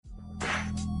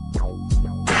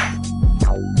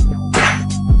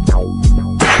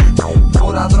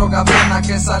droga fina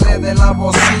que sale de la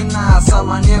bocina.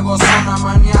 Samaniegos son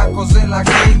amaníacos de la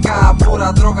clica.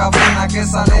 Pura droga fina que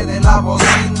sale de la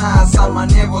bocina.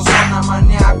 Samaniegos son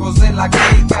amaníacos de la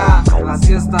clica.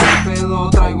 Así está el pedo,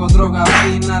 traigo droga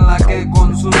fina, la que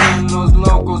consumen los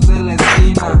locos de la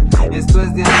esquina. Esto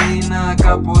es de harina,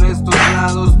 acá por estos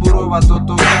lados, puro vato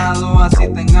tocado, así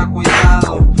tenga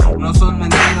cuidado. No son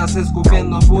mentiras,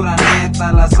 escupiendo pura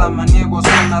neta. Las samaniegos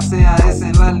son la CAS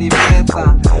en la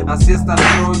libreta. Así está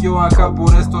el rollo acá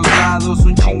por estos lados,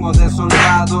 un chingo de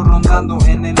soldados rondando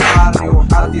en el barrio.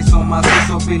 Atizo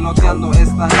macizo piloteando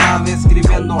esta nave,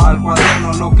 escribiendo al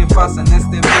cuaderno lo que pasa en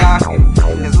este viaje.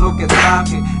 Es lo que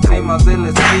traje, rimas de la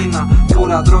esquina,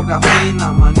 pura droga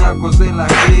fina, maníacos de la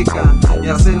clica.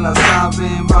 Ya se la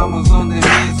saben, vamos donde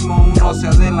mismo. Unos se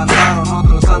adelantaron,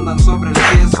 otros andan sobre el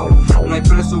queso. No hay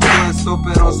presupuesto,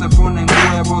 pero se ponen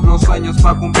huevos, los sueños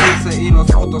pa' cumplirse y los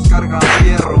putos cargan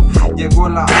fierro. Llegó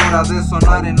la hora de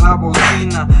sonar en la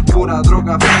bocina, pura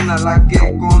droga fina, la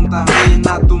que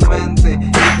contamina tu mente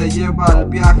y te lleva al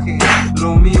viaje.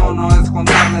 Lo mío no es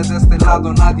contarle, de este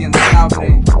lado nadie se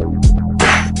abre.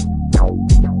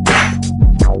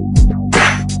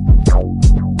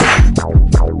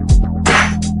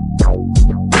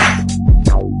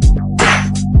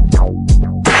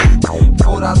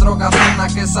 Pura droga fina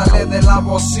que sale de la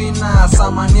bocina.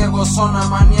 Samaniegos son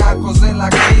amaníacos de la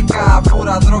clica.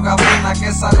 Pura droga fina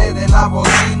que sale de la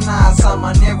bocina.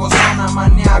 Samaniegos son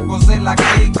amaníacos de la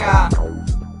clica.